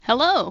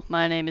Hello,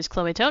 my name is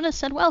Chloe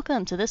Tonis, and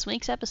welcome to this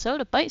week's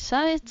episode of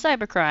Bite-Sized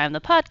Cybercrime, the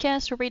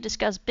podcast where we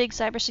discuss big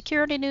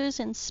cybersecurity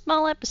news in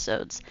small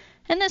episodes.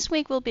 And this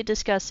week we'll be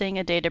discussing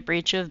a data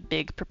breach of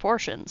big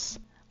proportions.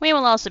 We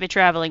will also be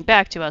traveling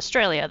back to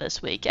Australia this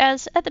week,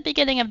 as at the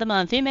beginning of the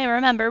month you may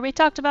remember we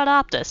talked about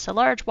Optus, a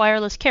large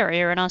wireless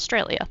carrier in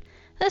Australia.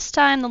 This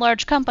time the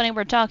large company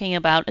we're talking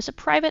about is a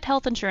private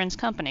health insurance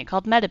company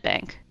called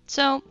Medibank.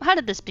 So how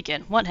did this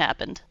begin? What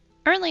happened?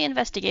 Early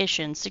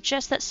investigations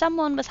suggest that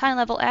someone with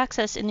high-level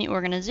access in the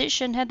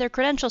organization had their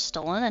credentials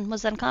stolen and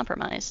was then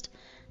compromised.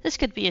 This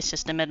could be a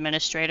system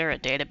administrator, a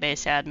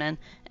database admin,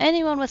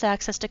 anyone with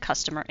access to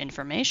customer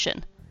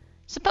information.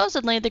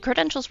 Supposedly, the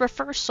credentials were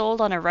first sold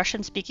on a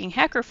Russian-speaking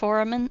hacker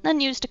forum and then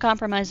used to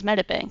compromise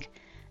Medibank.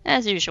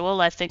 As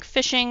usual, I think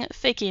phishing,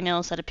 fake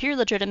emails that appear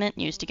legitimate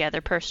used to gather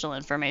personal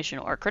information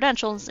or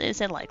credentials is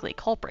a likely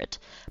culprit,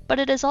 but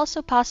it is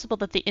also possible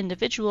that the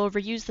individual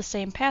reused the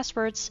same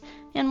passwords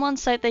and one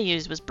site they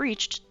used was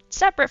breached,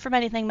 separate from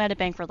anything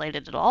Medibank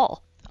related at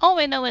all. All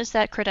we know is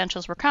that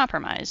credentials were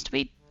compromised.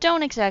 We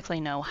don't exactly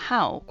know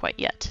how quite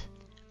yet.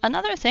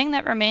 Another thing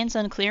that remains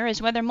unclear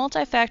is whether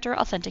multi-factor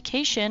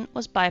authentication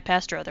was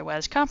bypassed or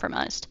otherwise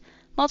compromised.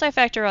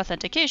 Multi-factor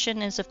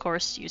authentication is, of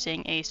course,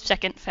 using a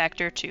second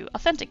factor to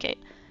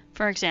authenticate.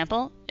 For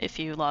example, if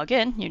you log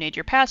in, you need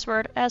your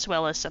password as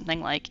well as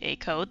something like a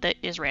code that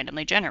is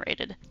randomly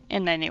generated.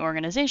 In many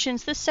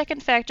organizations, this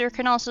second factor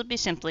can also be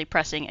simply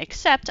pressing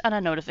accept on a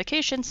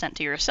notification sent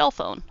to your cell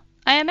phone.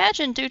 I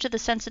imagine due to the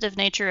sensitive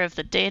nature of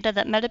the data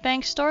that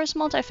Medibank stores,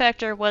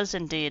 multi-factor was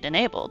indeed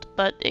enabled,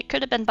 but it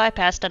could have been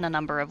bypassed in a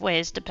number of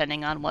ways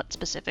depending on what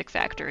specific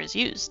factor is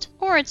used.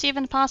 Or it's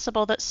even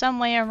possible that some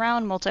way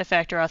around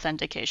multi-factor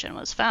authentication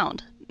was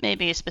found.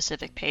 Maybe a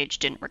specific page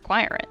didn't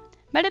require it.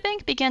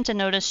 Medibank began to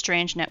notice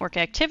strange network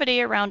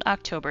activity around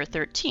October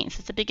 13th,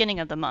 at the beginning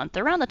of the month,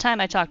 around the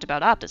time I talked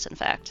about Optus, in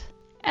fact.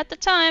 At the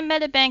time,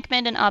 Medibank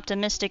made an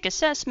optimistic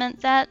assessment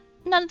that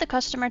none of the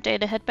customer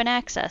data had been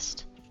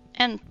accessed.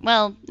 And,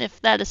 well,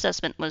 if that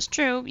assessment was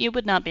true, you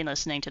would not be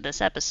listening to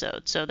this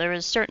episode, so there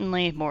is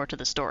certainly more to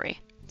the story.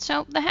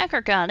 So, the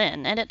hacker got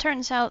in, and it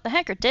turns out the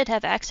hacker did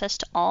have access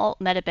to all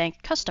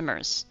Medibank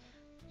customers.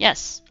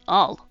 Yes,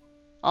 all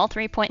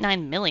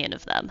 3.9 million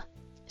of them.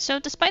 So,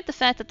 despite the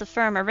fact that the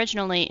firm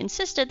originally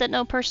insisted that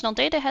no personal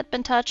data had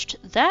been touched,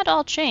 that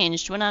all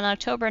changed when on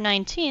October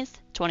 19th,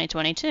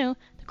 2022,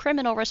 the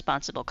criminal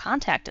responsible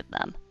contacted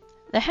them.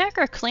 The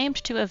hacker claimed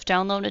to have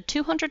downloaded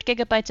 200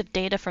 gigabytes of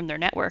data from their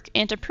network,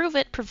 and to prove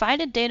it,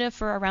 provided data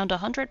for around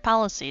 100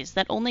 policies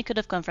that only could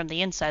have come from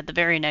the inside the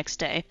very next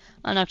day,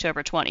 on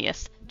October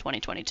 20th,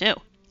 2022.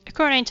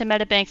 According to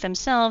Medibank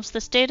themselves,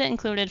 this data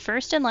included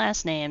first and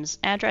last names,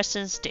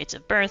 addresses, dates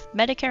of birth,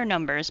 Medicare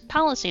numbers,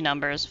 policy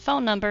numbers,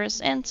 phone numbers,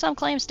 and some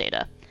claims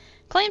data.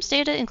 Claims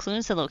data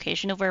includes the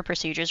location of where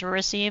procedures were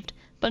received,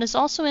 but is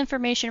also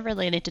information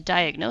related to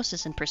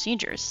diagnosis and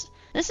procedures.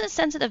 This is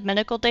sensitive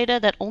medical data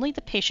that only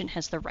the patient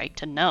has the right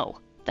to know.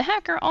 The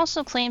hacker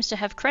also claims to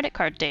have credit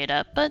card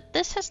data, but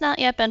this has not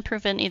yet been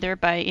proven either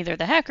by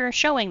the hacker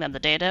showing them the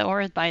data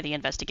or by the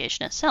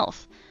investigation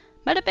itself.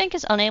 Medibank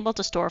is unable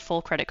to store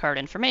full credit card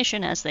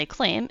information as they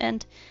claim,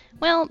 and,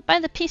 well, by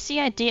the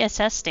PCI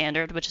DSS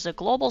standard, which is a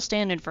global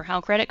standard for how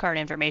credit card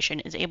information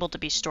is able to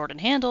be stored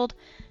and handled,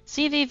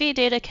 CVV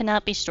data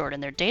cannot be stored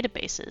in their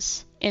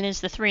databases. It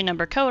is the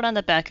 3-number code on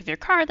the back of your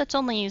card that's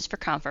only used for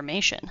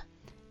confirmation.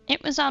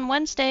 It was on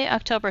Wednesday,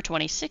 October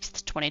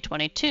 26,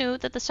 2022,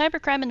 that the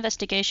cybercrime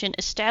investigation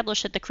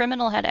established that the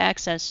criminal had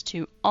access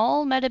to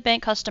all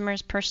Medibank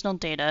customers' personal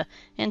data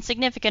and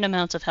significant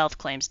amounts of health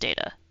claims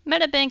data.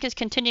 Medibank is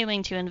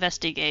continuing to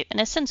investigate and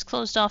has since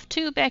closed off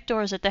 2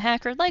 backdoors that the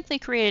hacker likely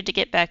created to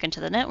get back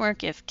into the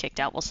network if kicked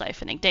out while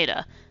siphoning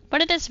data,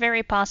 but it is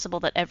very possible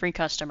that every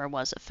customer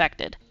was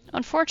affected.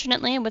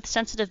 Unfortunately, with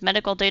sensitive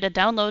medical data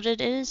downloaded,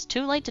 it is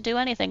too late to do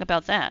anything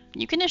about that.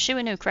 You can issue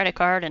a new credit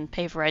card and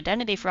pay for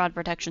identity fraud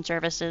protection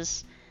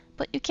services,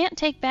 but you can't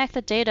take back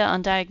the data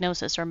on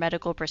diagnosis or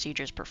medical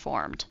procedures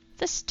performed.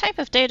 This type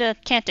of data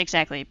can't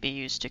exactly be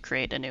used to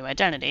create a new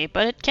identity,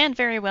 but it can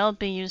very well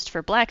be used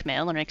for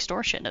blackmail and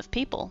extortion of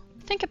people.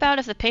 Think about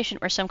if the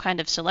patient were some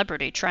kind of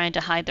celebrity trying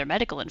to hide their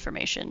medical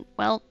information.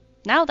 Well,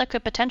 now that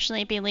could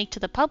potentially be leaked to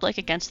the public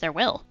against their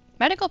will.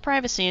 Medical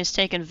privacy is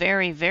taken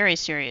very, very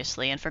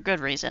seriously, and for good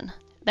reason.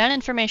 That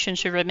information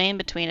should remain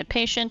between a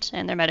patient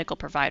and their medical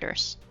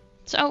providers.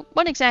 So,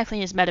 what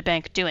exactly is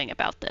Medibank doing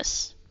about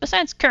this?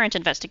 Besides current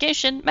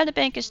investigation,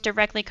 Medibank is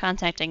directly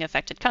contacting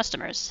affected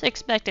customers,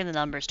 expecting the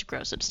numbers to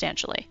grow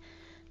substantially.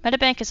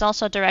 Medibank is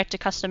also directed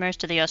customers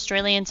to the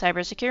Australian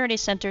Cybersecurity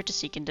Centre to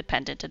seek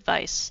independent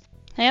advice.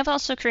 They have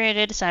also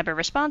created cyber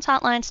response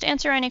hotlines to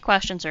answer any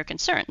questions or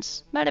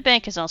concerns.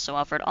 Medibank has also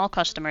offered all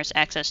customers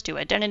access to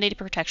identity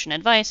protection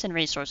advice and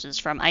resources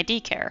from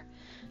ID Care.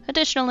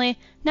 Additionally,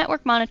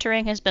 network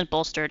monitoring has been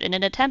bolstered in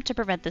an attempt to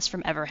prevent this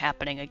from ever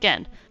happening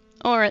again,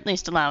 or at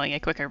least allowing a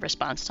quicker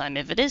response time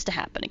if it is to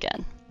happen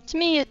again. To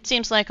me, it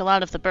seems like a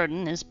lot of the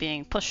burden is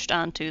being pushed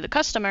onto the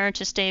customer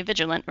to stay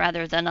vigilant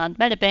rather than on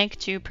Medibank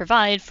to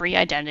provide free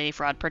identity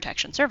fraud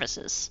protection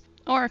services.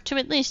 or to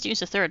at least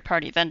use a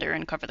third-party vendor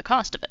and cover the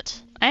cost of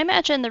it. I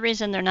imagine the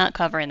reason they're not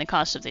covering the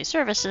cost of these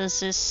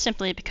services is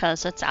simply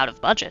because it's out of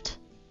budget.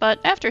 But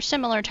after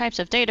similar types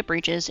of data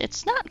breaches,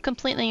 it's not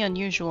completely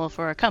unusual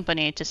for a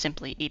company to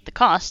simply eat the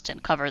cost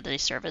and cover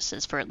these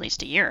services for at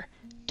least a year.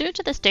 Due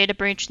to this data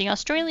breach, the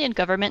Australian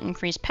government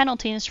increased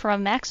penalties from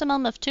a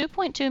maximum of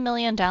 $2.2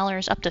 million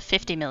up to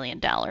 $50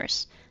 million.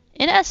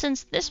 In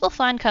essence, this will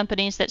fine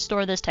companies that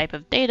store this type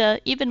of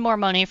data even more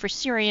money for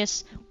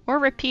serious or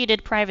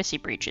repeated privacy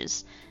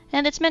breaches,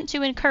 and it's meant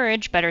to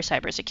encourage better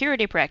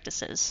cybersecurity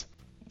practices.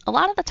 A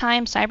lot of the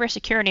time,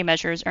 cybersecurity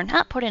measures are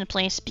not put in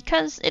place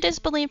because it is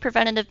believed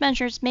preventative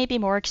measures may be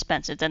more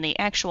expensive than the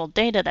actual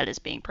data that is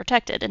being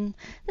protected, and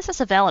this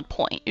is a valid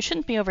point. You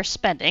shouldn't be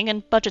overspending,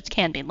 and budgets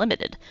can be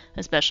limited,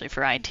 especially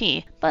for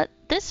IT, but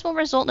this will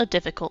result in a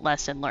difficult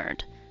lesson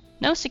learned.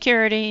 No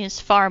security is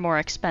far more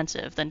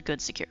expensive than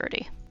good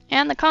security.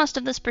 And the cost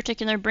of this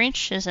particular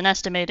breach is an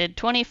estimated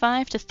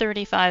 $25 to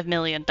 $35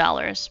 million,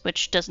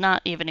 which does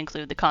not even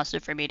include the cost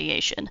of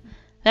remediation.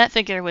 That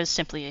figure was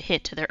simply a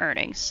hit to their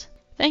earnings.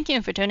 Thank you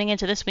for tuning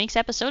into this week's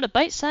episode of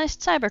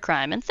Bite-Sized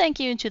Cybercrime, and thank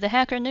you to the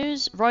Hacker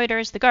News,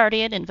 Reuters, The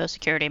Guardian,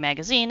 InfoSecurity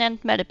Magazine,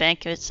 and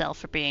Medibank itself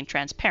for being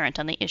transparent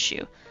on the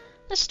issue.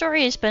 This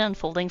story has been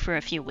unfolding for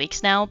a few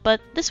weeks now, but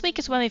this week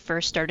is when we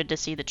first started to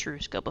see the true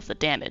scope of the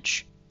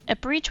damage. A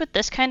breach with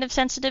this kind of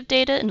sensitive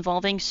data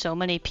involving so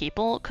many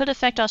people could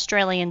affect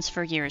Australians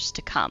for years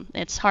to come.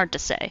 It's hard to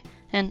say,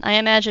 and I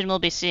imagine we'll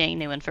be seeing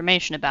new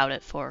information about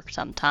it for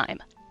some time.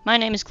 My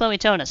name is Chloe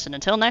Tonis, and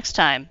until next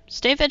time,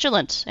 stay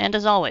vigilant, and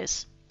as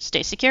always,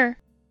 stay secure.